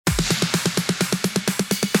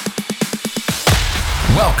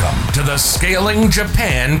to the Scaling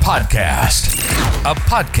Japan podcast, a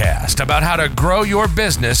podcast about how to grow your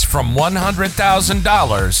business from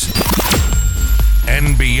 $100,000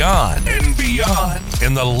 and beyond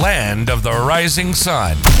in the land of the rising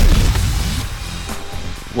sun.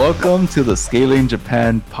 Welcome to the Scaling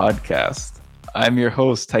Japan podcast. I'm your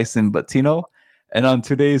host, Tyson Battino, and on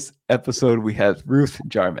today's episode, we have Ruth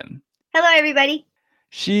Jarman. Hello, everybody.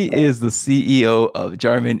 She is the CEO of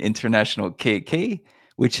Jarman International KK,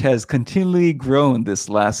 which has continually grown this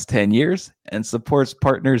last 10 years and supports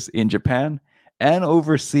partners in Japan and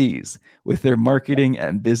overseas with their marketing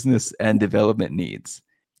and business and development needs.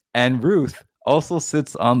 And Ruth also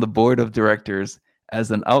sits on the board of directors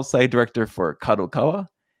as an outside director for Kadokawa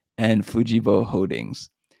and Fujibo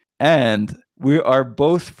Holdings. And we are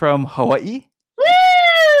both from Hawaii.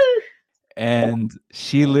 Woo! And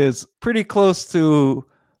she lives pretty close to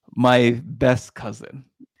my best cousin.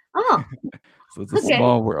 Oh, So it's a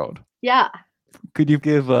small world. yeah. Could you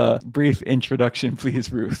give a brief introduction, please,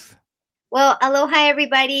 Ruth? Well, aloha,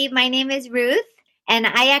 everybody. My name is Ruth, and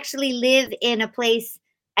I actually live in a place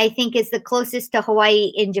I think is the closest to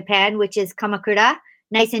Hawaii in Japan, which is Kamakura.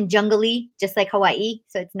 Nice and jungly, just like Hawaii.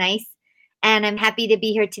 So it's nice. And I'm happy to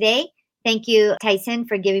be here today. Thank you, Tyson,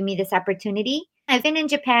 for giving me this opportunity. I've been in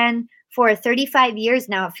Japan for 35 years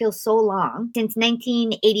now. It feels so long. Since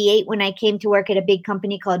 1988, when I came to work at a big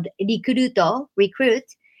company called Recruit.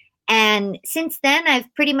 And since then,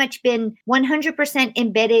 I've pretty much been 100%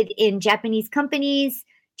 embedded in Japanese companies,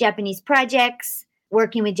 Japanese projects,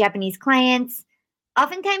 working with Japanese clients.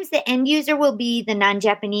 Oftentimes, the end user will be the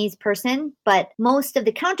non-Japanese person, but most of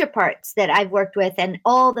the counterparts that I've worked with and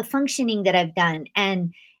all the functioning that I've done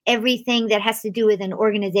and everything that has to do with an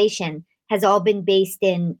organization has all been based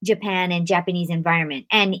in Japan and Japanese environment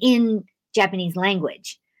and in Japanese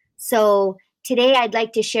language. So today I'd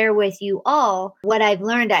like to share with you all what I've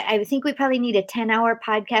learned. I think we probably need a 10-hour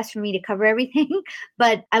podcast for me to cover everything,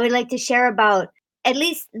 but I would like to share about at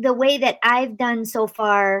least the way that I've done so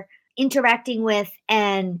far interacting with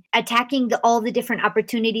and attacking all the different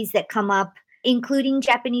opportunities that come up, including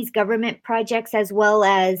Japanese government projects as well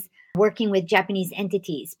as working with Japanese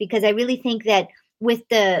entities. Because I really think that with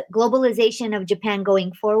the globalization of Japan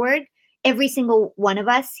going forward, every single one of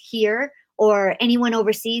us here or anyone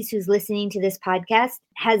overseas who's listening to this podcast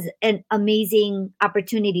has an amazing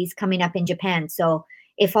opportunities coming up in Japan. So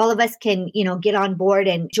if all of us can, get on board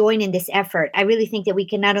and join in this effort, I really think that we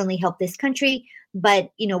can not only help this country,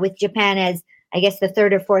 but, with Japan as, I guess, the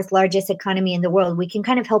third or fourth largest economy in the world, we can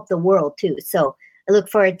kind of help the world too. So I look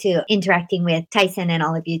forward to interacting with Tyson and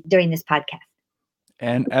all of you during this podcast.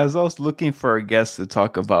 And as I was looking for a guest to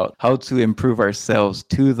talk about how to improve ourselves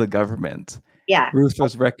to the government, Ruth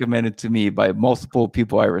was recommended to me by multiple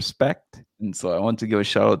people I respect. And so I want to give a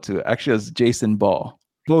shout out to, actually, it's Jason Ball.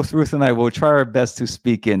 Both Ruth and I will try our best to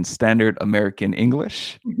speak in standard American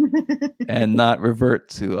English and not revert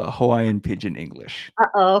to Hawaiian Pidgin English.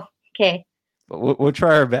 Uh-oh. Okay. But we'll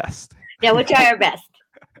try our best. Yeah, we'll try our best.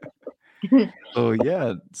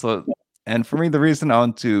 And for me, the reason I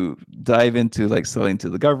want to dive into like selling to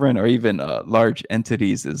the government or even large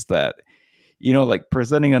entities is that, like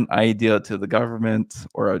presenting an idea to the government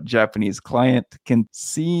or a Japanese client can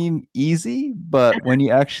seem easy, but when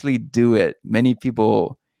you actually do it, many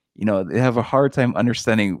people, they have a hard time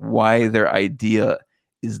understanding why their idea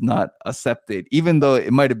is not accepted, even though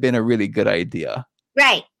it might have been a really good idea.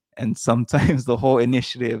 Right. And sometimes the whole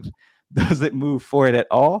initiative doesn't move forward at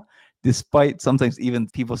all, despite sometimes even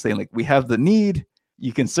people saying like, we have the need,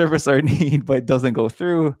 you can service our need, but it doesn't go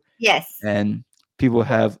through. Yes. And people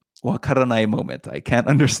have wakaranai moment, I can't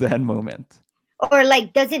understand moment. Or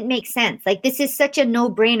like, doesn't make sense. Like, this is such a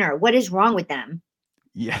no-brainer. What is wrong with them?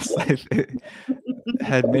 Yes, I've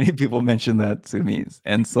had many people mention that to me.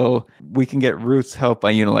 And so we can get Ruth's help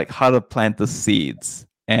on, like how to plant the seeds.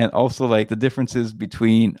 And also like the differences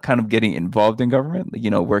between kind of getting involved in government,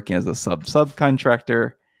 working as a subcontractor,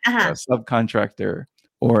 or a subcontractor,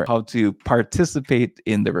 or how to participate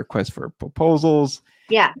in the request for proposals.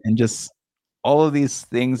 Yeah. And just all of these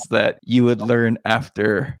things that you would learn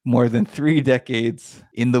after more than 3 decades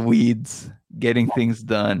in the weeds, getting things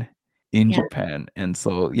done in Japan. And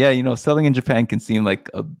so, selling in Japan can seem like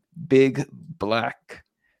a big black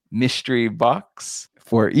mystery box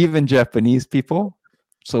for even Japanese people.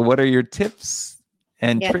 So what are your tips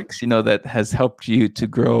and tricks, that has helped you to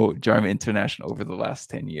grow Jarman International over the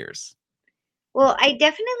last 10 years? Well, I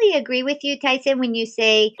definitely agree with you, Tyson, when you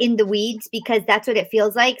say in the weeds, because that's what it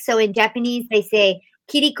feels like. So in Japanese, they say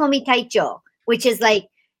kirikomi taicho, which is like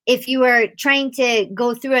if you were trying to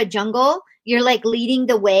go through a jungle, you're like leading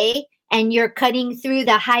the way and you're cutting through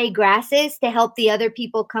the high grasses to help the other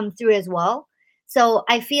people come through as well. So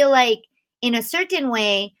I feel like in a certain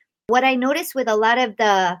way, what I notice with a lot of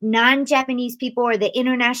the non-Japanese people or the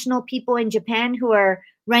international people in Japan who are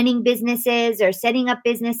running businesses or setting up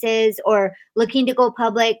businesses or looking to go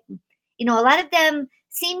public, a lot of them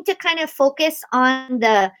seem to kind of focus on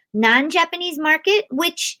the non-Japanese market,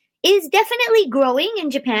 which is definitely growing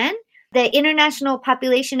in Japan. The international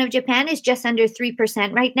population of Japan is just under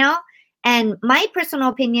 3% right now. And my personal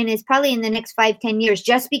opinion is probably in the next 5-10 years,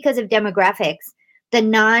 just because of demographics, the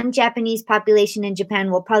non-Japanese population in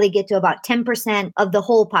Japan will probably get to about 10% of the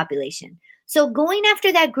whole population. So going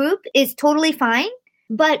after that group is totally fine,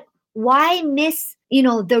 but why miss,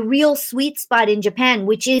 the real sweet spot in Japan,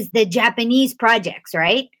 which is the Japanese projects,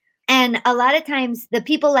 right? And a lot of times the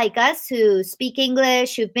people like us who speak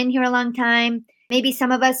English, who've been here a long time, maybe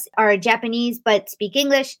some of us are Japanese but speak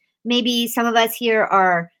English, maybe some of us here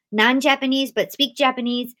are non-Japanese but speak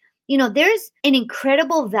Japanese, there's an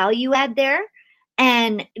incredible value add there.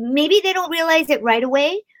 And maybe they don't realize it right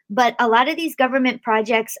away, but a lot of these government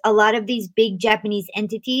projects, a lot of these big Japanese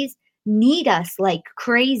entities need us like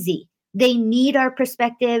crazy. They need our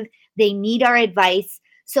perspective. They need our advice.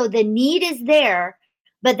 So the need is there,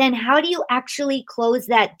 but then how do you actually close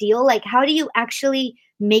that deal? Like, how do you actually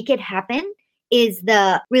make it happen is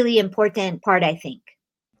the really important part, I think.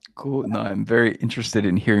 Cool. No, I'm very interested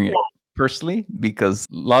in hearing it personally because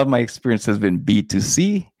a lot of my experience has been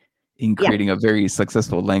B2C in creating a very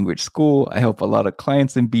successful language school. I help a lot of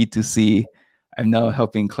clients in B2C. I'm now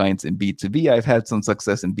helping clients in B2B. I've had some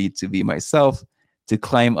success in B2B myself to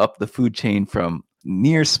climb up the food chain from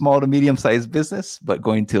near small to medium-sized business, but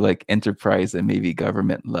going to like enterprise and maybe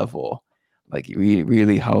government level, like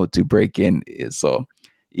really how to break in is. So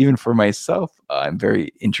even for myself, I'm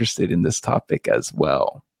very interested in this topic as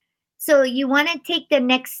well. So you want to take the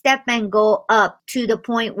next step and go up to the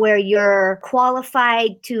point where you're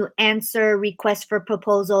qualified to answer requests for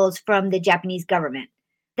proposals from the Japanese government.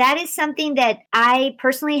 That is something that I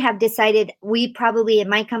personally have decided we probably in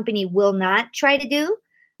my company will not try to do,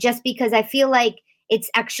 just because I feel like it's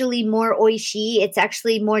actually more oishi. It's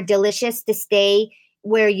actually more delicious to stay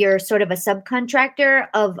where you're sort of a subcontractor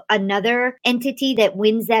of another entity that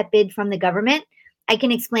wins that bid from the government. I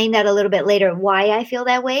can explain that a little bit later, why I feel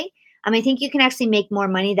that way. I think you can actually make more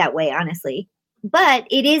money that way, honestly. But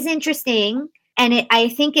it is interesting, and I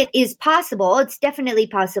think it is possible. It's definitely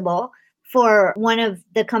possible for one of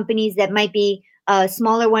the companies that might be a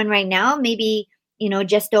smaller one right now, maybe,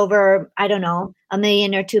 just over, I don't know, $1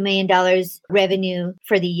 million or $2 million revenue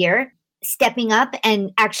for the year, stepping up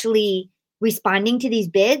and actually responding to these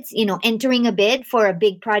bids, entering a bid for a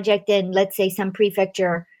big project in, let's say, some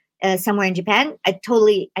prefecture somewhere in Japan. I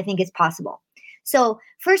think it's possible. So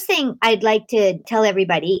first thing I'd like to tell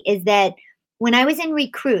everybody is that when I was in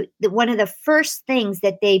Recruit, one of the first things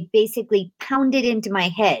that they basically pounded into my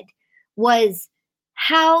head was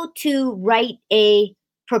how to write a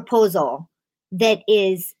proposal that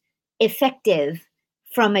is effective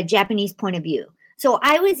from a Japanese point of view. So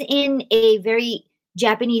I was in a very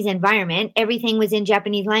Japanese environment. Everything was in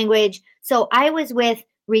Japanese language. So I was with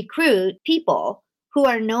Recruit people who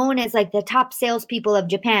are known as like the top salespeople of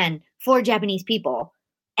Japan for Japanese people.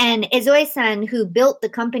 And Ezoe-san, who built the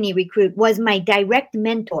company Recruit, was my direct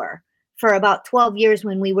mentor for about 12 years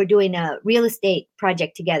when we were doing a real estate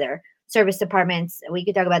project together, service apartments. We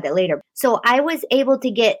could talk about that later. So I was able to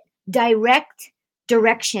get direct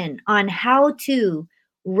direction on how to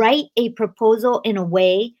write a proposal in a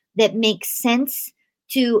way that makes sense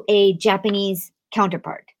to a Japanese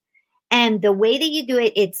counterpart. And the way that you do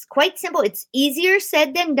it, it's quite simple. It's easier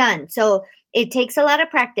said than done. So it takes a lot of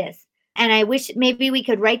practice. And I wish maybe we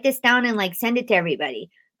could write this down and like send it to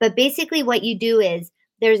everybody. But basically what you do is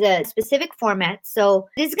there's a specific format. So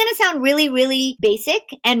this is going to sound really, really basic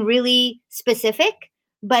and really specific.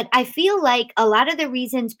 But I feel like a lot of the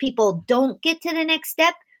reasons people don't get to the next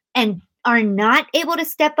step and are not able to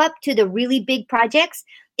step up to the really big projects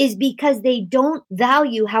is because they don't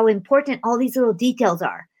value how important all these little details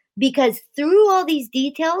are. Because through all these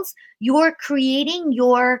details, you're creating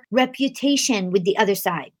your reputation with the other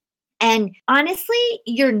side. And honestly,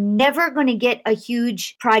 you're never going to get a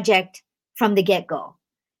huge project from the get-go.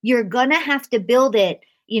 You're going to have to build it,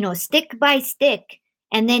 stick by stick,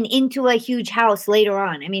 and then into a huge house later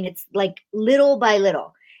on. It's like little by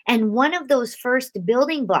little. And one of those first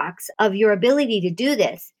building blocks of your ability to do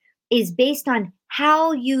this is based on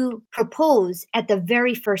how you propose at the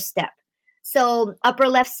very first step. So upper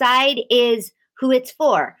left side is who it's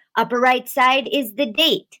for. Upper right side is the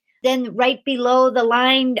date. Then right below the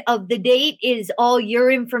line of the date is all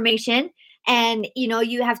your information. And,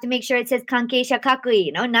 you have to make sure it says Kankeisha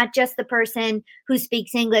Kakui, not just the person who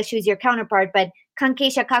speaks English, who's your counterpart, but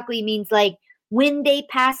Kankeisha Kakui means like when they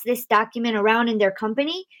pass this document around in their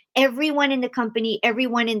company, everyone in the company,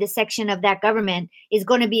 everyone in the section of that government is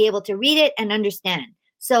going to be able to read it and understand.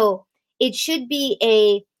 So it should be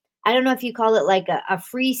I don't know if you call it like a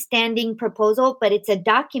freestanding proposal, but it's a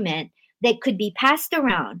document that could be passed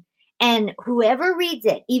around. And whoever reads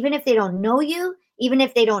it, even if they don't know you, even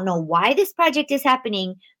if they don't know why this project is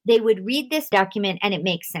happening, they would read this document and it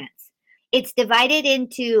makes sense. It's divided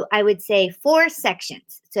into, I would say, 4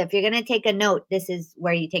 sections. So if you're going to take a note, this is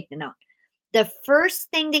where you take the note. The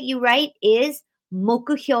first thing that you write is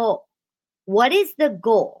mokuhyo. What is the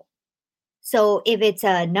goal? So if it's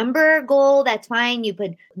a number goal, that's fine. You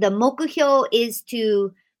put the mokuhyo is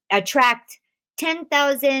to attract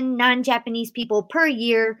 10,000 non-Japanese people per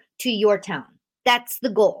year to your town. That's the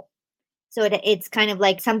goal. So it's kind of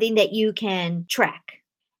like something that you can track.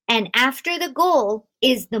 And after the goal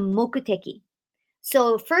is the mokuteki.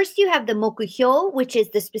 So first you have the mokuhyo, which is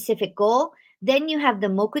the specific goal. Then you have the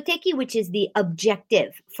mokuteki, which is the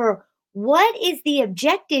objective. For what is the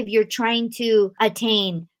objective you're trying to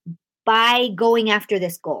attain by going after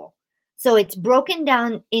this goal? So it's broken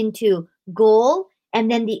down into goal and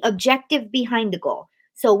then the objective behind the goal.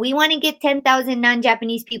 So we want to get 10,000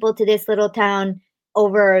 non-Japanese people to this little town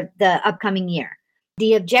over the upcoming year.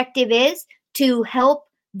 The objective is to help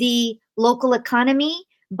the local economy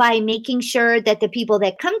by making sure that the people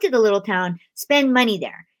that come to the little town spend money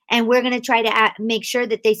there. And we're going to try to make sure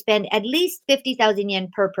that they spend at least 50,000 yen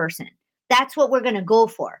per person. That's what we're going to go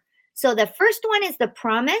for. So the first one is the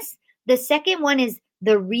promise. The second one is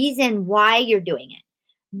the reason why you're doing it.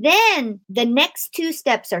 Then the next 2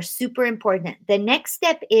 steps are super important. The next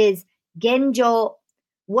step is genjo.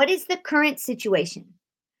 What is the current situation?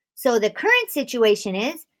 So the current situation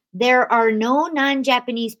is there are no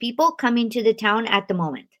non-Japanese people coming to the town at the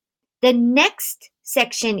moment. The next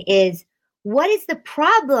section is what is the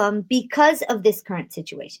problem because of this current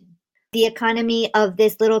situation? The economy of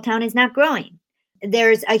this little town is not growing.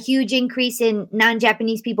 There's a huge increase in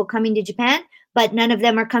non-Japanese people coming to Japan, but none of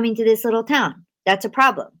them are coming to this little town. That's a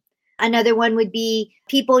problem. Another one would be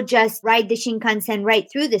people just ride the Shinkansen right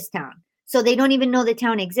through this town. So they don't even know the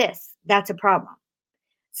town exists. That's a problem.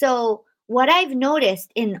 So what I've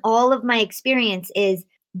noticed in all of my experience is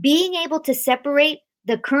being able to separate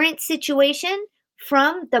the current situation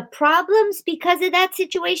from the problems because of that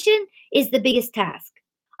situation is the biggest task.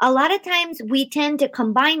 A lot of times we tend to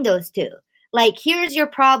combine those two. Like, here's your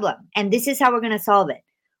problem, and this is how we're going to solve it.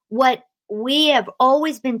 What we have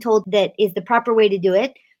always been told that is the proper way to do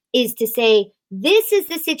it is to say, this is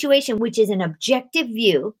the situation, which is an objective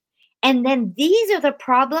view. And then these are the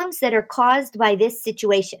problems that are caused by this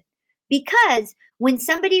situation. Because when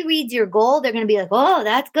somebody reads your goal, they're going to be like, oh,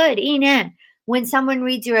 that's good. Inen. When someone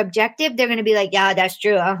reads your objective, they're going to be like, yeah, that's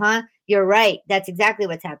true. You're right. That's exactly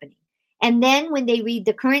what's happening. And then when they read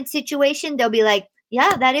the current situation, they'll be like,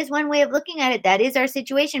 yeah, that is one way of looking at it. That is our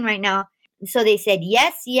situation right now. So they said,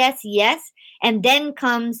 yes, yes, yes. And then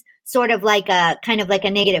comes sort of like a kind of like a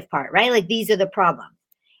negative part, right? Like these are the problems.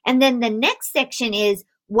 And then the next section is,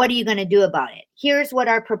 what are you going to do about it? Here's what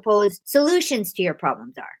our proposed solutions to your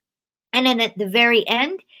problems are. And then at the very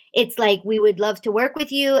end, it's like, we would love to work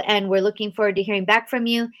with you and we're looking forward to hearing back from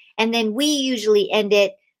you. And then we usually end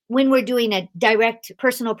it when we're doing a direct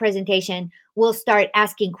personal presentation, we'll start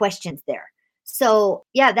asking questions there. So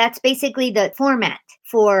yeah, that's basically the format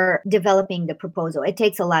for developing the proposal. It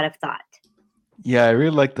takes a lot of thought. Yeah, I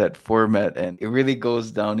really like that format, and it really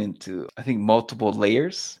goes down into, I think, multiple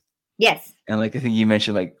layers. Yes. And like I think you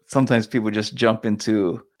mentioned, like sometimes people just jump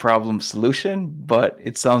into problem solution, but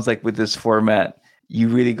it sounds like with this format, you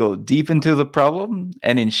really go deep into the problem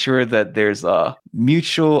and ensure that there's a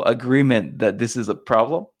mutual agreement that this is a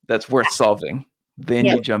problem that's worth solving. Then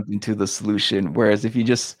you jump into the solution. Whereas if you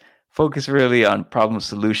just focus really on problem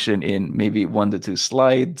solution in maybe 1 to 2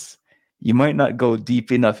 slides, you might not go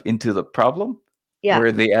deep enough into the problem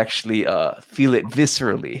where they actually feel it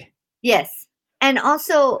viscerally. Yes. And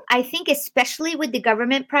also, I think especially with the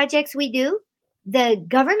government projects we do, the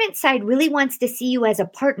government side really wants to see you as a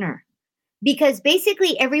partner because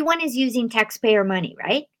basically everyone is using taxpayer money,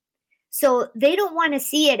 right? So they don't want to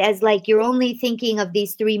see it as like you're only thinking of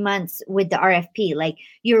these 3 months with the RFP. Like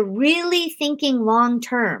you're really thinking long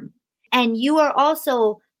term. And you are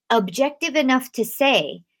also objective enough to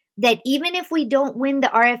say that even if we don't win the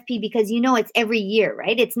RFP, because it's every year,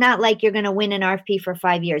 right? It's not like you're going to win an RFP for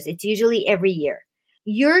 5 years. It's usually every year.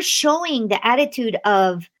 You're showing the attitude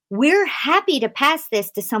of, we're happy to pass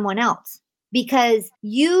this to someone else because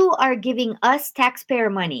you are giving us taxpayer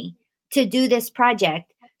money to do this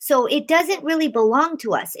project. So it doesn't really belong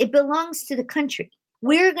to us. It belongs to the country.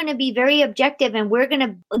 We're going to be very objective and we're going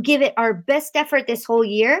to give it our best effort this whole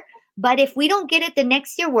year. But if we don't get it the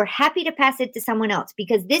next year, we're happy to pass it to someone else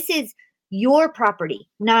because this is your property,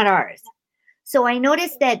 not ours. So I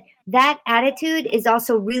noticed that attitude is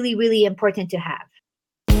also really, really important to have.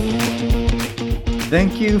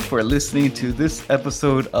 Thank you for listening to this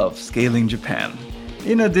episode of Scaling Japan.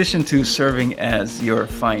 In addition to serving as your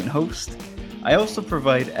fine host, I also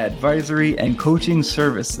provide advisory and coaching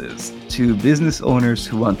services to business owners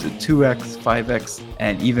who want to 2x, 5x,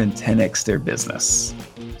 and even 10x their business.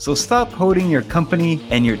 So stop holding your company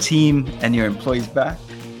and your team and your employees back,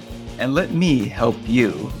 and let me help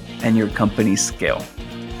you and your company scale.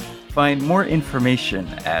 Find more information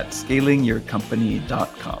at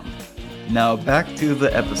scalingyourcompany.com. Now back to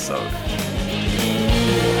the episode.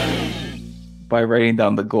 By writing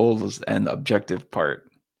down the goals and objective part,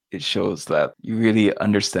 it shows that you really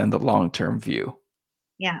understand the long-term view.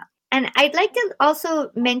 Yeah. And I'd like to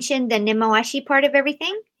also mention the nemawashi part of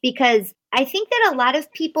everything, because I think that a lot of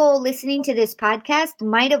people listening to this podcast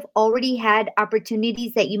might have already had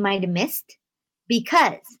opportunities that you might have missed.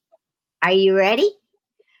 Because, are you ready?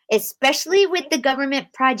 Especially with the government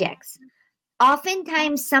projects.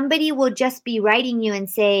 Oftentimes, somebody will just be writing you and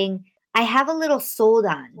saying, I have a little sold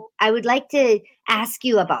on. I would like to ask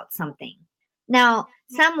you about something. Now,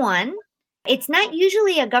 it's not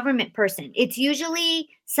usually a government person. It's usually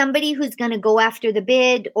somebody who's going to go after the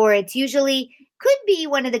bid, or it's usually could be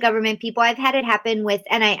one of the government people. I've had it happen with,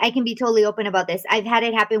 and I can be totally open about this. I've had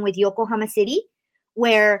it happen with Yokohama City,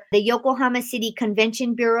 where the Yokohama City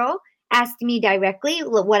Convention Bureau asked me directly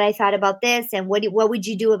what I thought about this and what would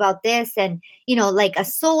you do about this, and like a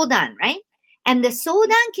sold on, right? And the sold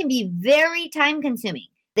on can be very time consuming.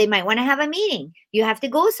 They might want to have a meeting. You have to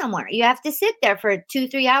go somewhere. You have to sit there for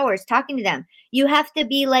 2-3 hours talking to them. You have to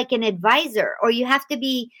be like an advisor, or you have to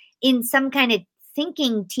be in some kind of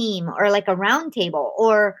thinking team, or like a round table,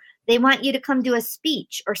 or they want you to come do a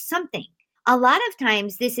speech or something. A lot of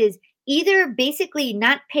times this is either basically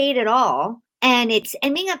not paid at all, and it's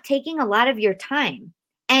ending up taking a lot of your time.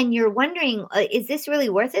 And you're wondering, is this really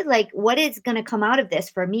worth it? Like, what is going to come out of this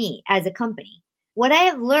for me as a company? What I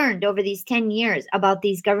have learned over these 10 years about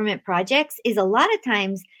these government projects is a lot of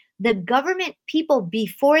times the government people,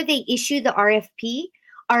 before they issue the RFP,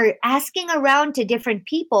 are asking around to different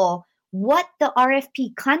people what the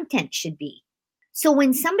RFP content should be. So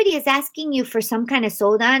when somebody is asking you for some kind of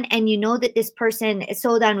sold on, and you know that this person,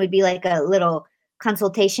 sold on would be like a little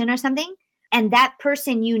consultation or something, and that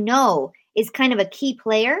person is kind of a key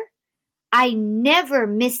player, I never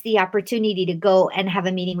miss the opportunity to go and have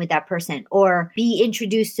a meeting with that person, or be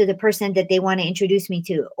introduced to the person that they want to introduce me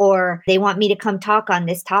to, or they want me to come talk on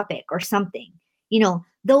this topic or something.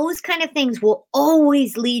 Those kind of things will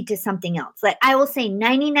always lead to something else. Like I will say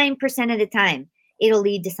 99% of the time, it'll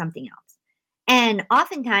lead to something else. And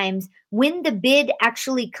oftentimes when the bid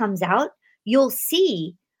actually comes out, you'll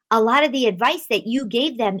see a lot of the advice that you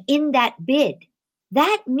gave them in that bid.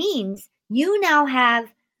 That means you now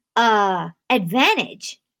have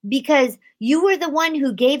advantage, because you were the one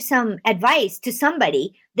who gave some advice to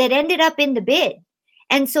somebody that ended up in the bid.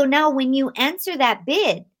 And so now when you answer that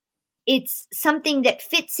bid, it's something that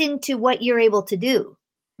fits into what you're able to do.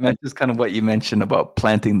 That's just kind of what you mentioned about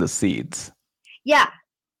planting the seeds. Yeah.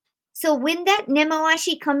 So when that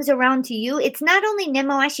nemawashi comes around to you, it's not only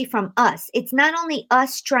nemawashi from us. It's not only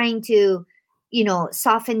us trying to,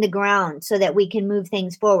 soften the ground so that we can move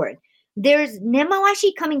things forward. There's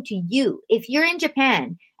nemawashi coming to you. If you're in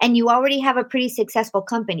Japan and you already have a pretty successful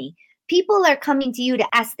company, people are coming to you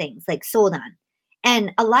to ask things like sold on.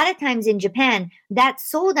 And a lot of times in Japan, that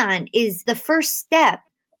sold on is the first step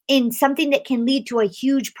in something that can lead to a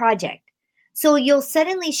huge project. So you'll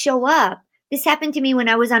suddenly show up. This happened to me when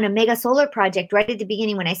I was on a mega solar project right at the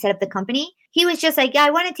beginning when I set up the company. He was just like, yeah,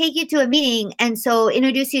 I want to take you to a meeting, and so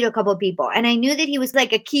introduce you to a couple of people. And I knew that he was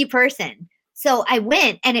like a key person. So I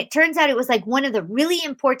went, and it turns out it was like one of the really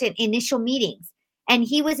important initial meetings. And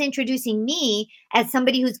he was introducing me as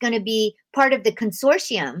somebody who's going to be part of the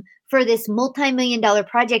consortium for this multi-million-dollar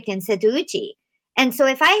project in Setouchi. And so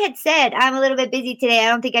if I had said, I'm a little bit busy today, I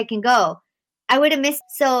don't think I can go, I would have missed.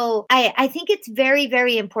 So I think it's very,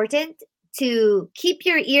 very important to keep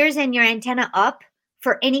your ears and your antenna up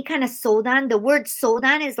for any kind of sold on. The word sold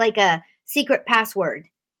on is like a secret password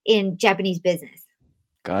in Japanese business.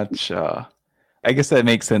 Gotcha. I guess that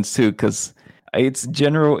makes sense too, because it's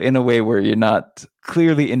general in a way where you're not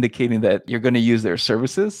clearly indicating that you're going to use their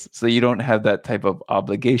services. So you don't have that type of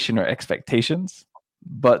obligation or expectations,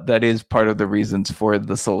 but that is part of the reasons for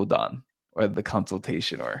the sold on or the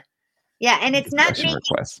consultation or Yeah, and it's discussion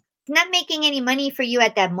request. not making any money for you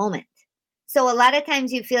at that moment. So a lot of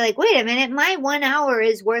times you feel like, wait a minute, my 1 hour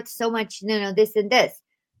is worth so much, this and this.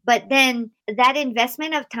 But then that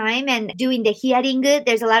investment of time and doing the hearing good,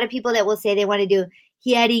 there's a lot of people that will say they want to do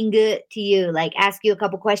hearing good to you, like ask you a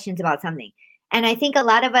couple questions about something. And I think a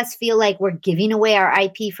lot of us feel like we're giving away our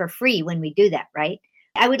IP for free when we do that, right?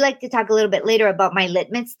 I would like to talk a little bit later about my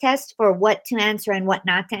litmus test for what to answer and what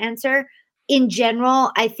not to answer. In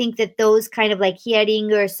general, I think that those kind of like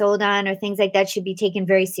hearing or sodan or things like that should be taken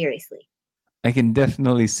very seriously. I can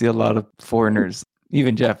definitely see a lot of foreigners,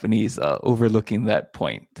 even Japanese, overlooking that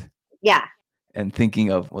point. Yeah. And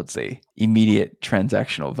thinking of, let's say, immediate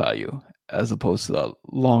transactional value as opposed to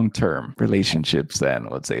long-term relationships and,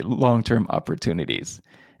 let's say, long-term opportunities.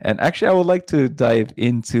 And actually, I would like to dive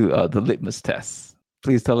into the litmus tests.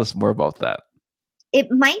 Please tell us more about that. It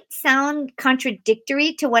might sound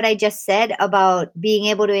contradictory to what I just said about being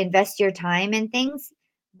able to invest your time and things.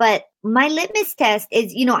 But my litmus test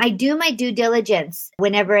is, I do my due diligence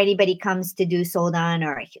whenever anybody comes to do sodan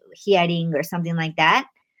or hearing or something like that.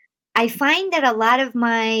 I find that a lot of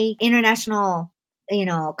my international,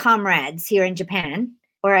 comrades here in Japan,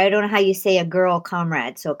 or I don't know how you say a girl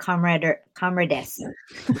comrade, so comrade or comrades.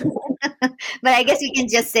 But I guess we can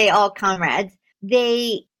just say all comrades.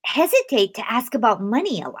 They hesitate to ask about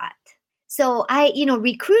money a lot. So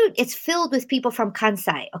Recruit is filled with people from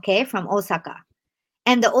Kansai, okay, from Osaka.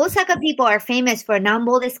 And the Osaka people are famous for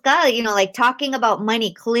nambo desu ka, like talking about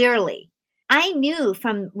money clearly. I knew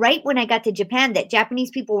from right when I got to Japan that Japanese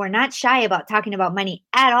people were not shy about talking about money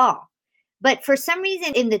at all. But for some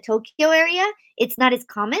reason in the Tokyo area, it's not as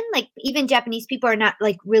common. Like even Japanese people are not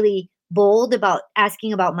like really bold about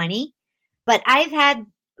asking about money. But I've had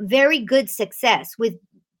very good success with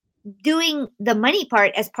doing the money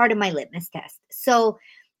part as part of my litmus test. So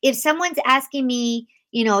if someone's asking me,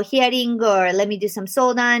 hearing or let me do some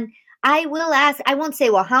sodan, I will ask, I won't say,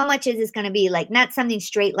 well, how much is this going to be? Like not something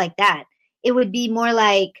straight like that. It would be more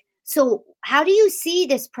like, so how do you see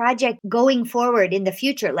this project going forward in the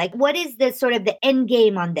future? Like what is the sort of the end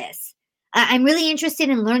game on this? I'm really interested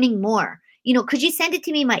in learning more. Could you send it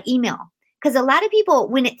to me in my email? Because a lot of people,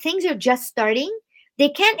 when things are just starting, they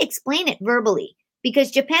can't explain it verbally.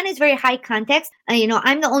 Because Japan is very high context.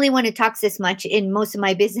 I'm the only one who talks this much in most of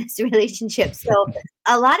my business relationships. So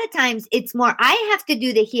a lot of times it's more, I have to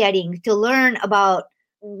do the hearing to learn about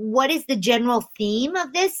what is the general theme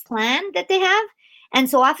of this plan that they have. And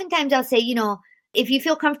so oftentimes I'll say, if you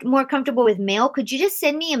feel more comfortable with mail, could you just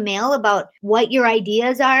send me a mail about what your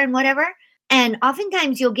ideas are and whatever? And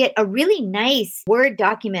oftentimes you'll get a really nice Word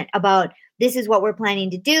document about this is what we're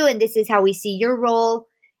planning to do and this is how we see your role.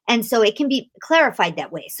 And so it can be clarified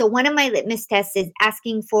that way. So one of my litmus tests is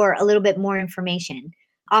asking for a little bit more information,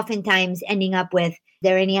 oftentimes ending up with, is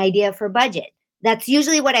there any idea for budget? That's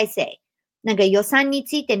usually what I say. なんか予算に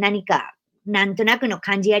ついて何かなんとなくの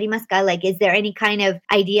感じありますか? Like, is there any kind of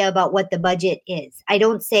idea about what the budget is? I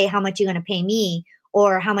don't say how much you're going to pay me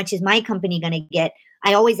or how much is my company going to get.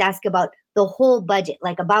 I always ask about the whole budget,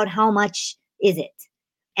 like about how much is it?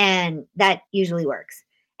 And that usually works.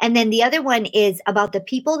 And then the other one is about the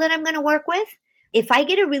people that I'm going to work with. If I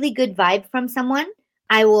get a really good vibe from someone,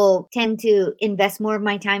 I will tend to invest more of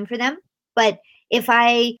my time for them. But if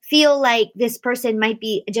I feel like this person might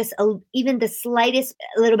be just even the slightest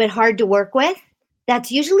a little bit hard to work with,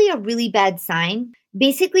 that's usually a really bad sign.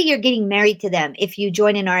 Basically, you're getting married to them if you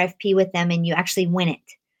join an RFP with them and you actually win it.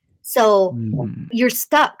 So you're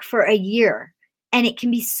stuck for a year. And it can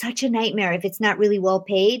be such a nightmare if it's not really well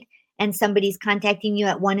paid and somebody's contacting you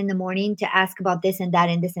at 1 a.m. to ask about this and that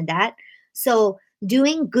and this and that. So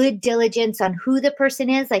doing good diligence on who the person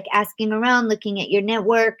is, like asking around, looking at your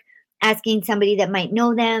network, asking somebody that might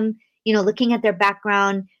know them, looking at their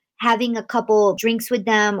background, having a couple drinks with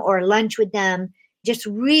them or lunch with them, just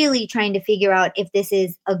really trying to figure out if this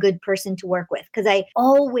is a good person to work with. Because I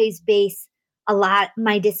always base a lot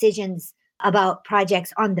my decisions about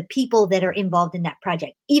projects on the people that are involved in that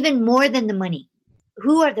project, even more than the money.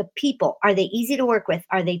 Who are the people? Are they easy to work with?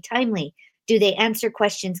 Are they timely? Do they answer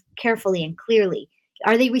questions carefully and clearly?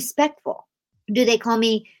 Are they respectful? Do they call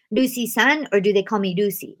me Lucy-san or do they call me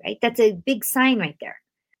Lucy, right? That's a big sign right there.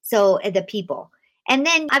 So the people. And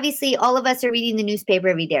then obviously all of us are reading the newspaper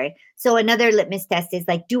every day. So another litmus test is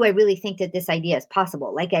like, do I really think that this idea is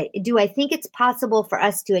possible? Like, do I think it's possible for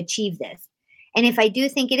us to achieve this? And if I do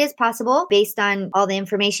think it is possible, based on all the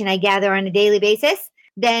information I gather on a daily basis,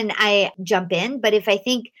 then I jump in. But if I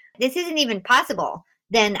think this isn't even possible,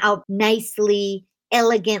 then I'll nicely,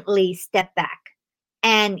 elegantly step back.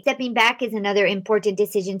 And stepping back is another important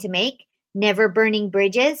decision to make, never burning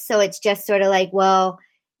bridges. So it's just sort of like, well,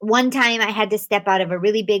 One time I had to step out of a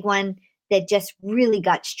really big one that just really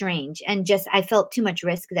got strange and just I felt too much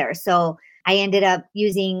risk there. So I ended up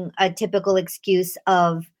using a typical excuse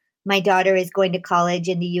of my daughter is going to college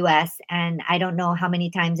in the US and I don't know how many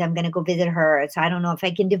times I'm going to go visit her. So I don't know if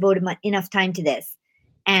I can devote enough time to this.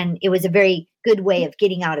 And it was a very good way of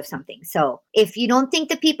getting out of something. So if you don't think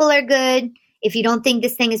the people are good, if you don't think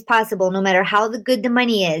this thing is possible, no matter how good the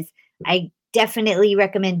money is, I definitely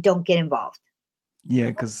recommend don't get involved. Yeah,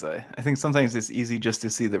 because I think sometimes it's easy just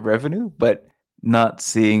to see the revenue, but not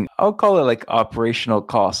seeing, I'll call it like operational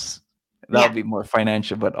costs. That'll Yeah. be more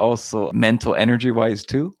financial, but also mental energy wise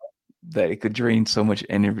too, that it could drain so much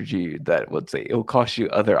energy that would say it'll cost you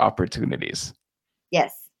other opportunities.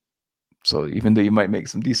 Yes. So even though you might make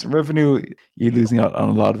some decent revenue, you're losing out on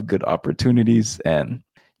a lot of good opportunities and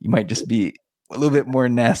you might just be a little bit more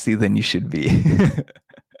nasty than you should be.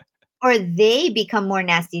 Or they become more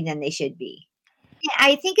nasty than they should be.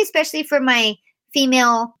 I think especially for my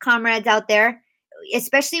female comrades out there,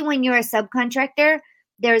 especially when you're a subcontractor,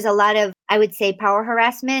 there's a lot of, I would say, power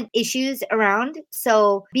harassment issues around.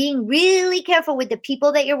 So being really careful with the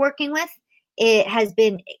people that you're working with, it has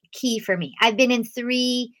been key for me. I've been in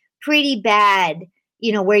 3 pretty bad,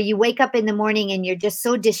 where you wake up in the morning and you're just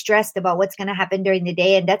so distressed about what's going to happen during the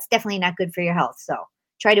day. And that's definitely not good for your health. So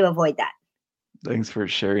try to avoid that. Thanks for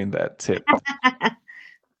sharing that tip.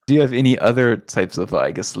 Do you have any other types of,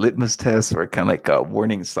 I guess, litmus tests or kind of like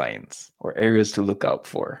warning signs or areas to look out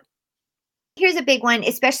for? Here's a big one,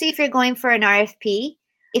 especially if you're going for an RFP.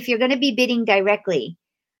 If you're going to be bidding directly,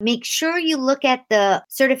 make sure you look at the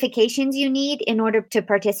certifications you need in order to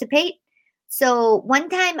participate. So one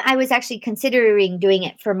time I was actually considering doing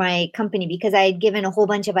it for my company because I had given a whole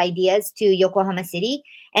bunch of ideas to Yokohama City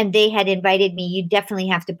and they had invited me, you definitely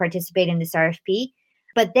have to participate in this RFP.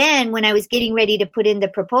 But then when I was getting ready to put in the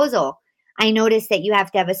proposal, I noticed that you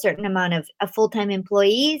have to have a certain amount of full-time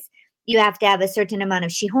employees. You have to have a certain amount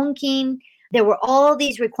of shihonkin. There were all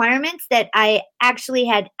these requirements that I actually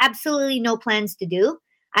had absolutely no plans to do.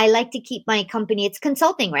 I like to keep my company, it's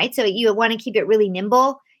consulting, right? So you want to keep it really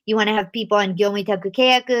nimble. You want to have people on Gyomitaku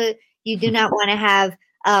Keyaku. You do not want to have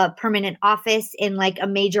a permanent office in like a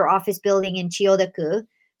major office building in Chiyoda-ku.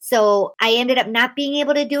 So I ended up not being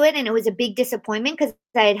able to do it. And it was a big disappointment because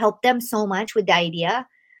I had helped them so much with the idea.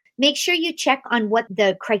 Make sure you check on what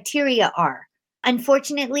the criteria are.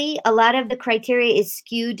 Unfortunately, a lot of the criteria is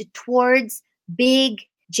skewed towards big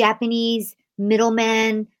Japanese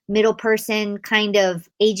middleman, middle person kind of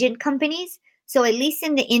agent companies. So at least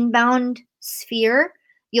in the inbound sphere,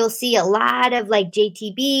 you'll see a lot of like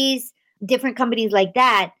JTBs, different companies like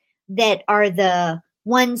that, that are the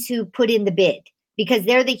ones who put in the bid because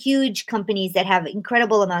they're the huge companies that have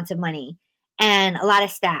incredible amounts of money and a lot of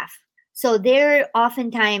staff. So they're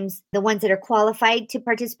oftentimes the ones that are qualified to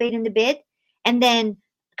participate in the bid. And then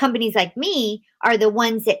companies like me are the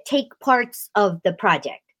ones that take parts of the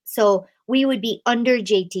project. So we would be under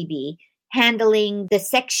JTB handling the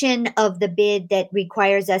section of the bid that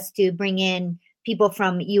requires us to bring in people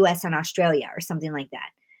from US and Australia or something like that.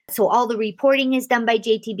 So all the reporting is done by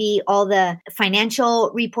JTB, all the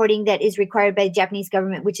financial reporting that is required by the Japanese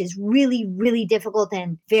government, which is really, really difficult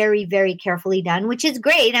and very, very carefully done, which is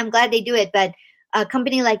great. I'm glad they do it. But a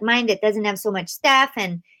company like mine that doesn't have so much staff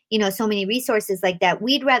and so many resources like that,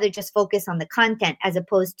 we'd rather just focus on the content as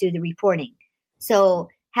opposed to the reporting. So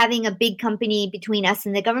having a big company between us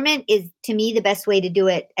and the government is, to me, the best way to do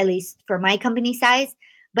it, at least for my company size.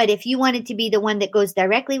 But if you wanted to be the one that goes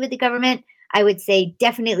directly with the government, I would say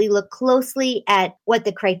definitely look closely at what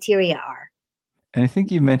the criteria are. And I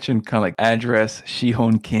think you mentioned kind of like address,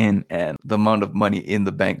 shihonkin, and the amount of money in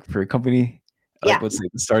the bank for a company, Yeah. like let's say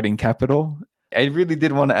the starting capital. I really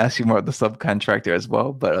did want to ask you more about the subcontractor as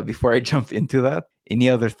well, but before I jump into that, any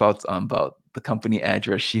other thoughts on about the company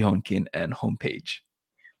address, shihonkin, and homepage?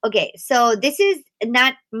 Okay, so this is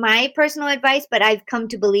not my personal advice, but I've come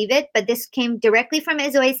to believe it. But this came directly from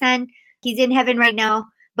Ezoe-san. He's in heaven right now,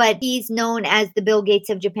 but he's known as the Bill Gates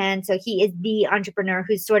of Japan. So he is the entrepreneur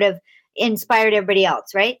who's sort of inspired everybody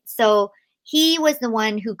else, right? So he was the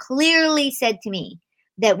one who clearly said to me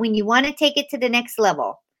that when you want to take it to the next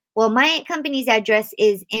level, well, my company's address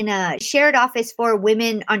is in a shared office for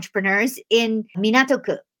women entrepreneurs in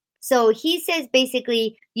Minato-ku. So he says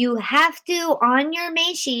basically you have to, on your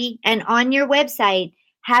meishi and on your website,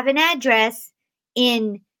 have an address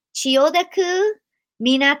in Chiyoda-ku,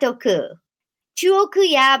 Minato-ku. Chuoku,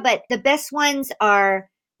 yeah, but the best ones are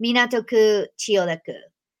Minato-ku, Chiyoda-ku.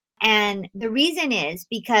 And the reason is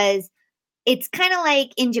because it's kind of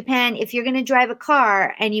like in Japan, if you're going to drive a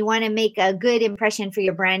car and you want to make a good impression for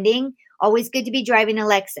your branding, always good to be driving a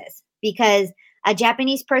Lexus because a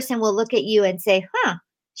Japanese person will look at you and say, huh,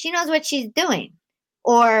 she knows what she's doing.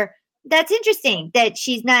 Or that's interesting that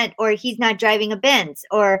she's not, or he's not driving a Benz.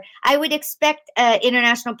 Or I would expect an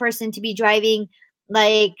international person to be driving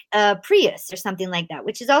like a Prius or something like that,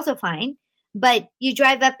 which is also fine. But you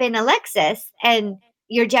drive up in a Lexus and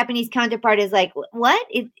your Japanese counterpart is like, what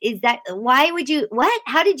is that? Why would you, what?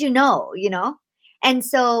 How did you know? And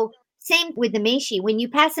so same with the Meishi. When you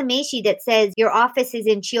pass a Meishi that says your office is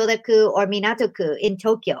in Chiyoda-ku or Minato-ku in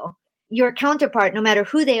Tokyo, your counterpart, no matter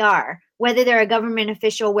who they are, whether they're a government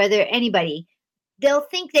official, whether anybody, they'll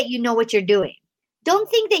think that you know what you're doing. Don't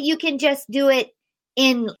think that you can just do it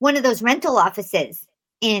in one of those rental offices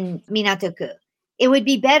in Minato-ku. It would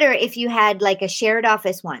be better if you had like a shared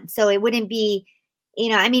office one. So it wouldn't be,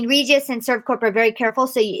 Regis and ServCorp are very careful.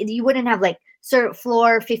 So you wouldn't have like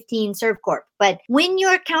floor 15 ServCorp. But when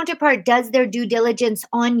your counterpart does their due diligence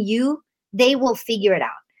on you, they will figure it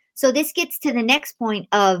out. So this gets to the next point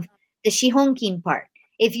of the Shihonkin part.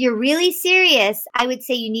 If you're really serious, I would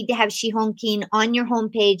say you need to have Shihonkin on your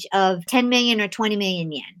homepage of 10 million or 20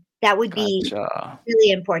 million yen. That would be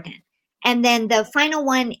really important. And then the final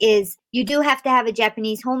one is you do have to have a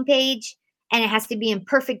Japanese homepage and it has to be in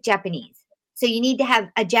perfect Japanese. So you need to have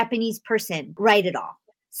a Japanese person write it all.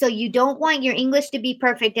 So you don't want your English to be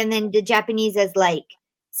perfect and then the Japanese as like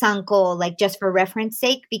sanko, like just for reference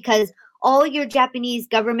sake, because all your Japanese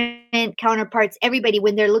government counterparts, everybody,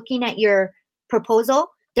 when they're looking at your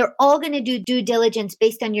proposal, they're all going to do due diligence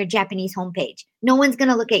based on your Japanese homepage. No one's going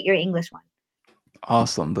to look at your English one.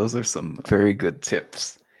 Awesome. Those are some very good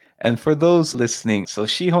tips. And for those listening, so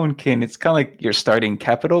Shihonkin, it's kind of like your starting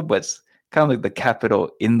capital, but it's kind of like the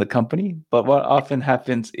capital in the company. But what often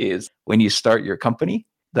happens is when you start your company,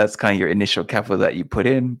 that's kind of your initial capital that you put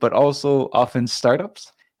in. But also often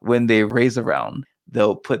startups, when they raise a round,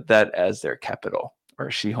 they'll put that as their capital or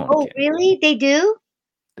Shihonkin. Oh, really? They do?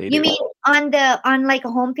 You mean on like a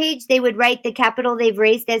homepage, they would write the capital they've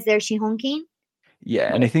raised as their Shihonkin?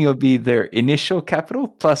 Yeah, and I think it'll be their initial capital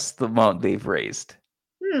plus the amount they've raised.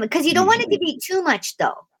 Because you don't want it to be too much,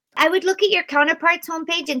 though. I would look at your counterpart's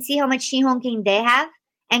homepage and see how much Shihonkin they have,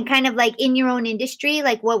 and kind of like in your own industry,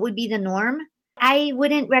 like what would be the norm. I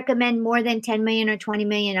wouldn't recommend more than 10 million or 20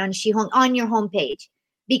 million on on your homepage,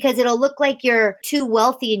 because it'll look like you're too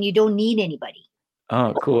wealthy and you don't need anybody.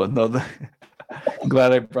 Oh, cool. No, I'm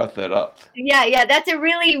glad I brought that up. Yeah, that's a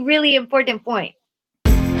really, really important point.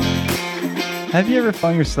 Have you ever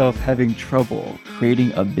found yourself having trouble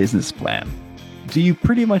creating a business plan? Do you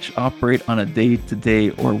pretty much operate on a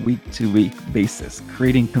day-to-day or week-to-week basis,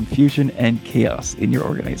 creating confusion and chaos in your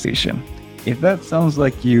organization? If that sounds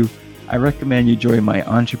like you, I recommend you join my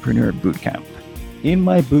Entrepreneur Bootcamp. In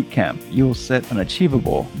my bootcamp, you'll set an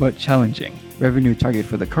achievable but challenging revenue target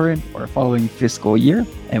for the current or following fiscal year,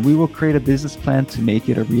 and we will create a business plan to make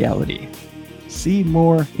it a reality. See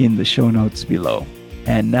more in the show notes below.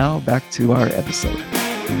 And now back to our episode.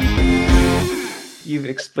 You've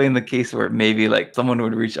explained the case where maybe like someone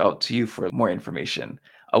would reach out to you for more information.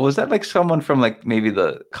 Was that like someone from like maybe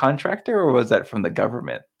the contractor, or was that from the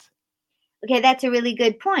government? Okay, that's a really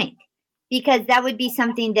good point, because that would be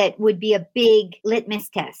something that would be a big litmus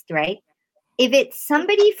test, right? If it's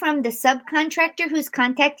somebody from the subcontractor who's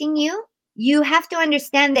contacting you, you have to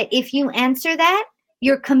understand that if you answer that,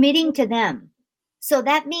 you're committing to them. So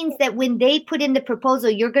that means that when they put in the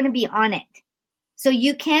proposal, you're going to be on it. So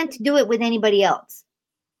you can't do it with anybody else.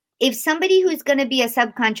 If somebody who's going to be a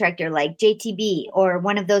subcontractor like JTB or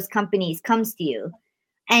one of those companies comes to you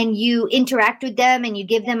and you interact with them and you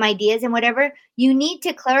give them ideas and whatever, you need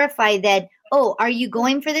to clarify that, oh, are you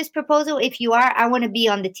going for this proposal? If you are, I want to be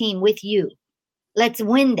on the team with you. Let's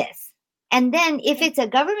win this. And then if it's a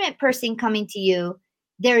government person coming to you,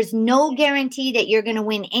 there's no guarantee that you're going to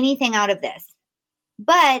win anything out of this.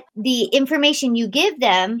 But the information you give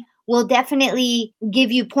them will definitely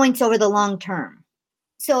give you points over the long term.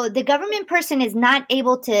 So the government person is not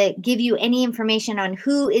able to give you any information on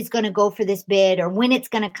who is going to go for this bid or when it's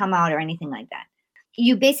going to come out or anything like that.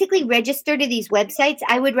 You basically register to these websites.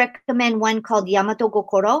 I would recommend one called Yamato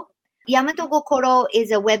Gokoro. Yamato Gokoro is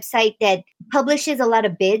a website that publishes a lot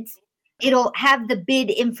of bids. It'll have the bid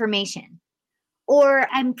information. Or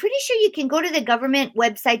I'm pretty sure you can go to the government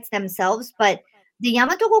websites themselves, but the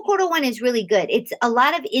Yamato Gokoro one is really good. It's a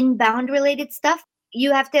lot of inbound related stuff.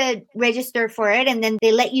 You have to register for it, and then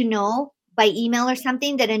they let you know by email or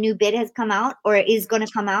something that a new bid has come out or is going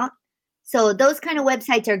to come out. So those kind of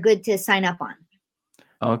websites are good to sign up on.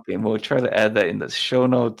 Okay, we'll try to add that in the show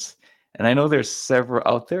notes. And I know there's several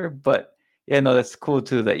out there, but yeah, no, that's cool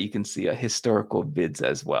too that you can see historical bids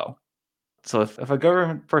as well. So if a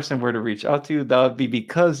government person were to reach out to you, that would be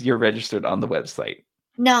because you're registered on the website.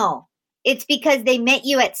 No, it's because they met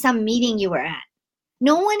you at some meeting you were at.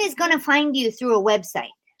 No one is going to find you through a website.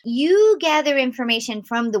 You gather information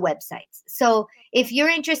from the websites. So if you're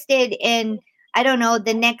interested in, I don't know,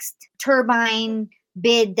 the next turbine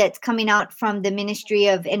bid that's coming out from the Ministry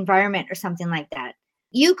of Environment or something like that,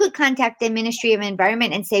 you could contact the Ministry of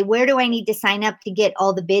Environment and say, where do I need to sign up to get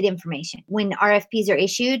all the bid information? When RFPs are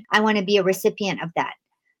issued, I want to be a recipient of that.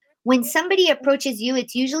 When somebody approaches you,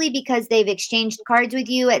 it's usually because they've exchanged cards with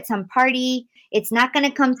you at some party. It's not going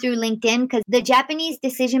to come through LinkedIn because the Japanese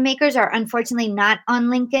decision makers are unfortunately not on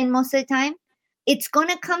LinkedIn most of the time. It's going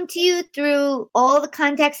to come to you through all the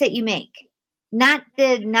contacts that you make, not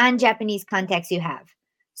the non-Japanese contacts you have.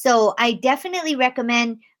 So I definitely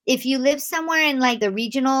recommend, if you live somewhere in like the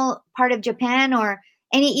regional part of Japan or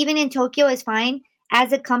even in Tokyo is fine.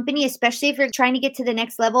 As a company, especially if you're trying to get to the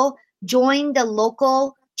next level, join the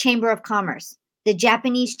local Chamber of Commerce, the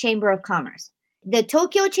Japanese Chamber of Commerce. The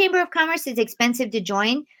Tokyo Chamber of Commerce is expensive to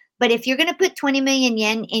join, but if you're going to put 20 million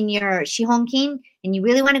yen in your shihonkin and you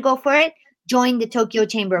really want to go for it, join the Tokyo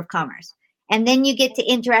Chamber of Commerce. And then you get to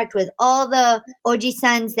interact with all the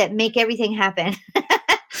oji-sans that make everything happen.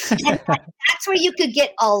 And that's where you could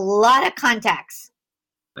get a lot of contacts.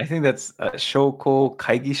 I think that's Shoko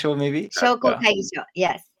Kaigisho, maybe? Shoko Kaigisho,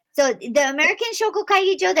 yes. So the American Shoko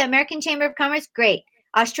Kaigisho, the American Chamber of Commerce, great.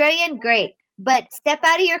 Australian, great. But step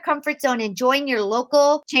out of your comfort zone and join your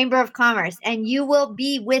local Chamber of Commerce, and you will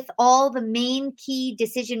be with all the main key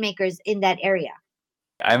decision makers in that area.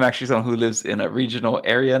 I'm actually someone who lives in a regional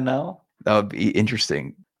area now. That would be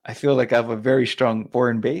interesting. I feel like I have a very strong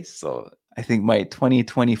foreign base, so I think my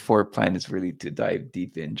 2024 plan is really to dive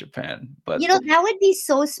deep in Japan. But that would be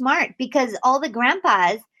so smart because all the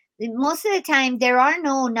grandpas, most of the time, there are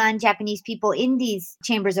no non-Japanese people in these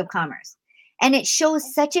chambers of commerce. And it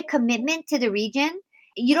shows such a commitment to the region.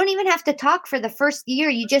 You don't even have to talk for the first year.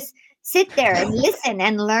 You just sit there and listen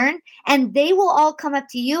and learn. And they will all come up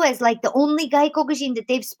to you as like the only gaikokujin that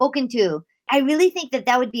they've spoken to. I really think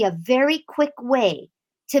that would be a very quick way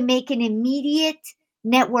to make an immediate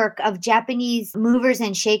network of Japanese movers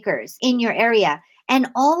and shakers in your area.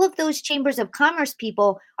 And all of those chambers of commerce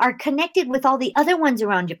people are connected with all the other ones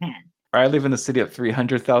around Japan. I live in a city of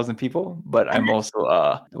 300,000 people, but I'm also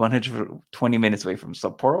 120 minutes away from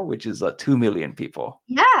Sapporo, which is 2 million people.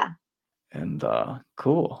 Yeah. And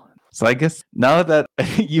cool. So I guess now that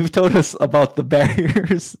you've told us about the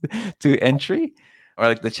barriers to entry, or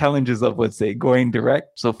like the challenges of, let's say, going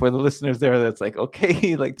direct. So for the listeners there, that's like,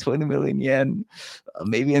 okay, like 20 million yen,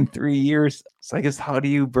 maybe in 3 years. So I guess, how do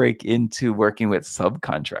you break into working with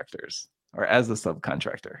subcontractors or as a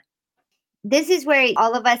subcontractor? This is where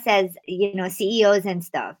all of us as, CEOs and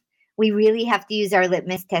stuff, we really have to use our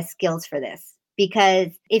litmus test skills for this. Because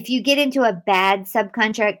if you get into a bad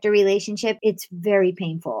subcontractor relationship, it's very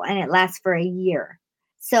painful and it lasts for a year.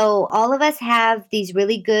 So all of us have these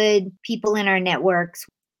really good people in our networks.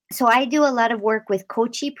 So I do a lot of work with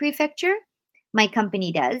Kochi Prefecture. My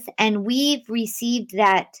company does. And we've received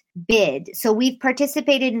that bid. So we've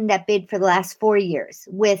participated in that bid for the last 4 years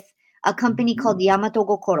with a company called Yamato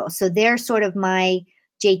Gokoro. So they're sort of my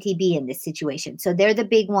JTB in this situation. So they're the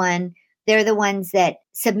big one. They're the ones that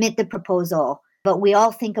submit the proposal, but we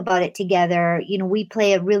all think about it together. We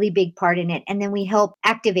play a really big part in it, and then we help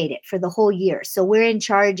activate it for the whole year. So we're in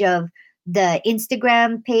charge of the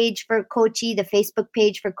Instagram page for Kochi, the Facebook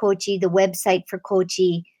page for Kochi, the website for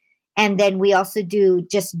Kochi, and then we also do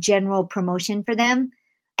just general promotion for them.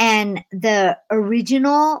 And the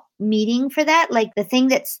original meeting for that, like the thing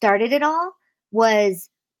that started it all, was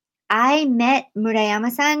I met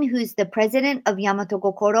Murayama-san, who's the president of Yamato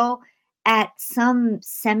Gokoro, at some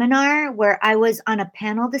seminar where I was on a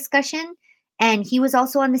panel discussion, and he was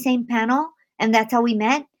also on the same panel, and that's how we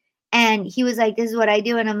met. And he was like, this is what I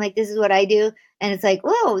do. And I'm like, this is what I do. And it's like,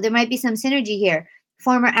 whoa, there might be some synergy here.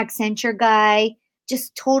 Former Accenture guy,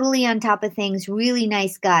 just totally on top of things, really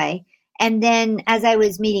nice guy. And then as I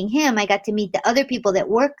was meeting him, I got to meet the other people that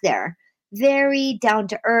work there. Very down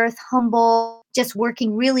to earth, humble, just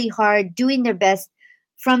working really hard, doing their best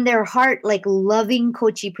from their heart, like loving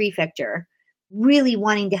Kochi Prefecture, really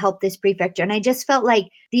wanting to help this prefecture. And I just felt like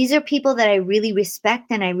these are people that I really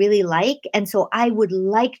respect and I really like. And so I would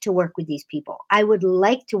like to work with these people. I would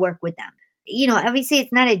like to work with them. Obviously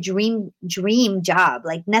it's not a dream job,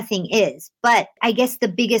 like nothing is. But I guess the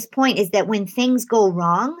biggest point is that when things go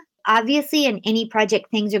wrong, obviously in any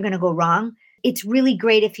project, things are going to go wrong. It's really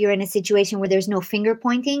great if you're in a situation where there's no finger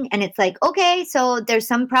pointing and it's like, okay, so there's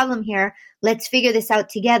some problem here. Let's figure this out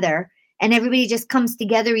together. And everybody just comes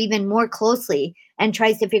together even more closely and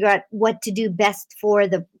tries to figure out what to do best for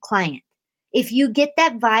the client. If you get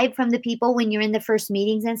that vibe from the people when you're in the first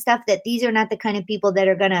meetings and stuff, that these are not the kind of people that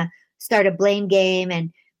are going to start a blame game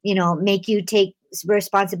and, make you take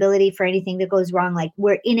responsibility for anything that goes wrong. Like,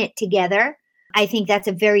 we're in it together. I think that's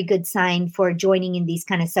a very good sign for joining in these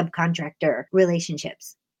kind of subcontractor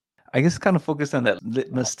relationships. I guess kind of focus on that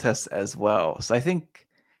litmus test as well. So I think,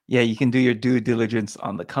 yeah, you can do your due diligence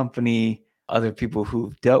on the company, other people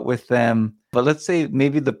who've dealt with them. But let's say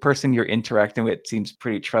maybe the person you're interacting with seems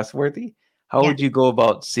pretty trustworthy. How would you go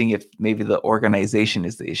about seeing if maybe the organization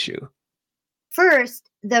is the issue? First,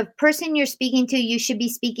 the person you're speaking to, you should be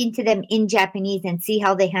speaking to them in Japanese and see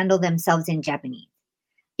how they handle themselves in Japanese.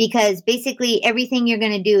 Because basically everything you're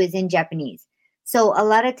going to do is in Japanese. So a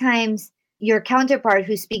lot of times your counterpart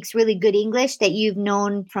who speaks really good English that you've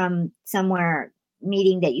known from somewhere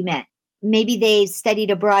meeting that you met, maybe they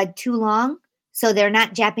studied abroad too long, so they're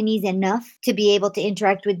not Japanese enough to be able to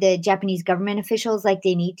interact with the Japanese government officials like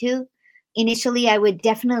they need to. Initially, I would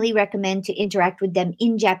definitely recommend to interact with them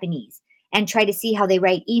in Japanese and try to see how they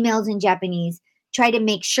write emails in Japanese. Try to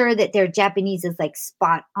make sure that their Japanese is like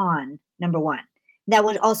spot on, number one. That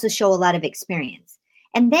would also show a lot of experience.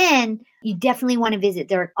 And then you definitely want to visit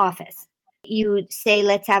their office. You say,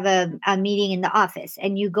 let's have a meeting in the office,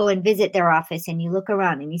 and you go and visit their office and you look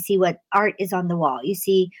around and you see what art is on the wall. You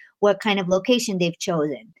see what kind of location they've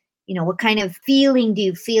chosen. What kind of feeling do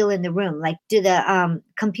you feel in the room? Like, do the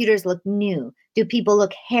computers look new? Do people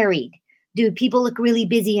look harried? Do people look really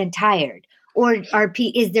busy and tired? Or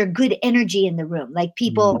is there good energy in the room? Like,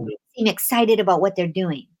 people seem excited about what they're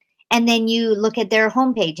doing. And then you look at their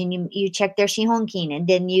homepage and you check their Shihonkin. And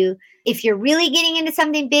then if you're really getting into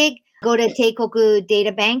something big, go to Teikoku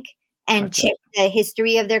Data Bank and check the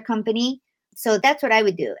history of their company. So that's what I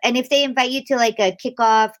would do. And if they invite you to like a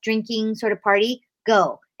kickoff drinking sort of party,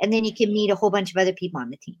 go. And then you can meet a whole bunch of other people on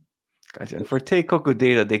the team. Gotcha. And for Teikoku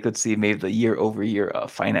data, they could see maybe the year-over-year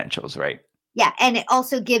financials, right? Yeah, and it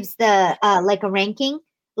also gives the like a ranking.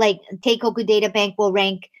 Like, Teikoku Data Bank will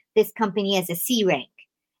rank this company as a C rank,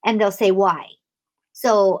 and they'll say why.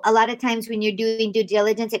 So a lot of times when you're doing due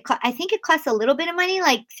diligence, I think it costs a little bit of money,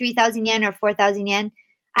 like 3,000 yen or 4,000 yen.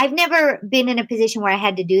 I've never been in a position where I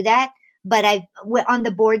had to do that, but on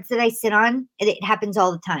the boards that I sit on, it happens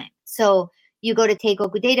all the time. So you go to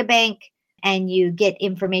Teikoku Data Bank and you get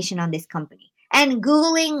information on this company. And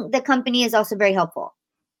Googling the company is also very helpful.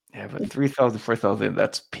 Yeah, but 3,000, 4,000,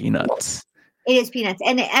 that's peanuts. It is peanuts.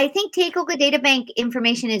 And I think Teikoku Data Bank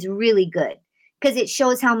information is really good because it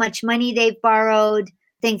shows how much money they've borrowed,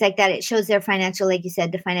 things like that. It shows their financial, like you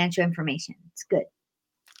said, the financial information. It's good.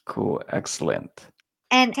 Cool. Excellent.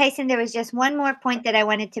 And Tyson, there was just one more point that I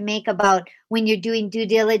wanted to make about when you're doing due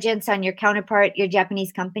diligence on your counterpart, your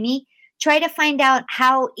Japanese company. Try to find out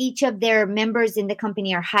how each of their members in the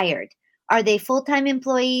company are hired. Are they full-time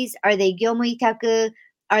employees? Are they gyomu itaku?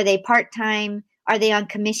 Are they part-time? Are they on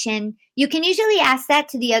commission? You can usually ask that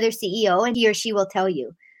to the other CEO and he or she will tell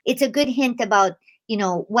you. It's a good hint about,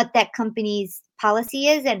 what that company's policy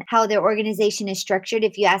is and how their organization is structured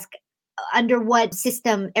if you ask under what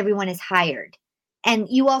system everyone is hired. And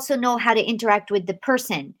you also know how to interact with the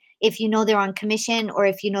person if you know they're on commission or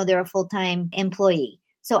if you know they're a full-time employee.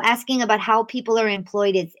 So asking about how people are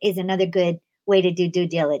employed is another good way to do due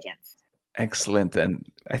diligence. Excellent. And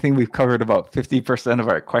I think we've covered about 50% of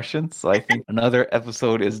our questions. So I think another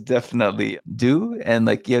episode is definitely due. And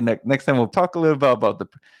next time we'll talk a little bit about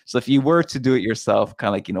so if you were to do it yourself, kind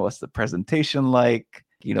of like, what's the presentation like?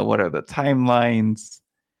 What are the timelines?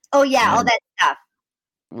 Oh, yeah, all that stuff.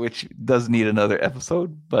 Which does need another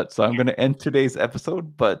episode. But so I'm going to end today's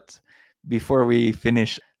episode. But before we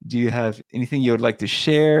finish, do you have anything you would like to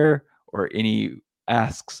share or any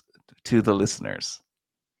asks to the listeners?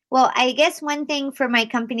 Well, I guess one thing for my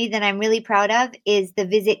company that I'm really proud of is the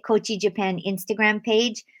Visit Kochi Japan Instagram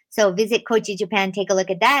page. So Visit Kochi Japan, take a look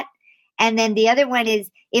at that. And then the other one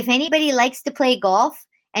is if anybody likes to play golf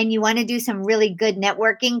and you want to do some really good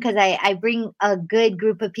networking, because I bring a good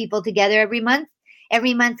group of people together every month.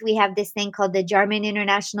 Every month we have this thing called the Jarman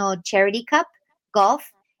International Charity Cup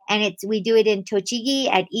Golf. And we do it in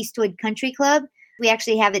Tochigi at Eastwood Country Club. We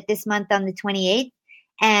actually have it this month on the 28th.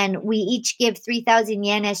 And we each give 3,000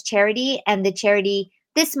 yen as charity. And the charity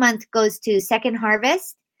this month goes to Second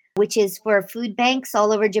Harvest, which is for food banks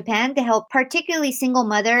all over Japan to help particularly single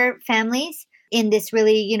mother families in this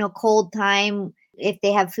really, cold time. If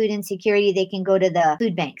they have food insecurity, they can go to the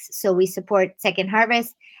food banks. So we support Second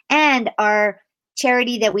Harvest. And our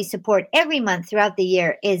charity that we support every month throughout the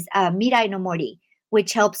year is Mirai no Mori,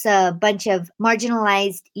 which helps a bunch of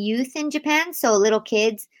marginalized youth in Japan. So little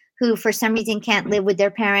kids who for some reason can't live with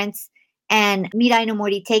their parents. And Mirai no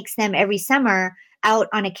Mori takes them every summer out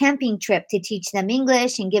on a camping trip to teach them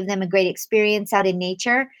English and give them a great experience out in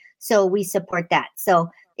nature. So we support that. So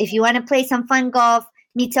if you want to play some fun golf,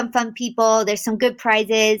 meet some fun people, there's some good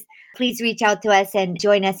prizes, please reach out to us and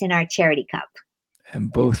join us in our charity cup.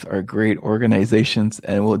 And both are great organizations,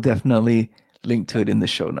 and we'll definitely link to it in the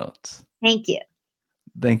show notes. Thank you.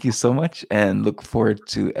 Thank you so much, and look forward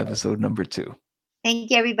to episode number 2.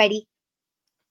 Thank you, everybody.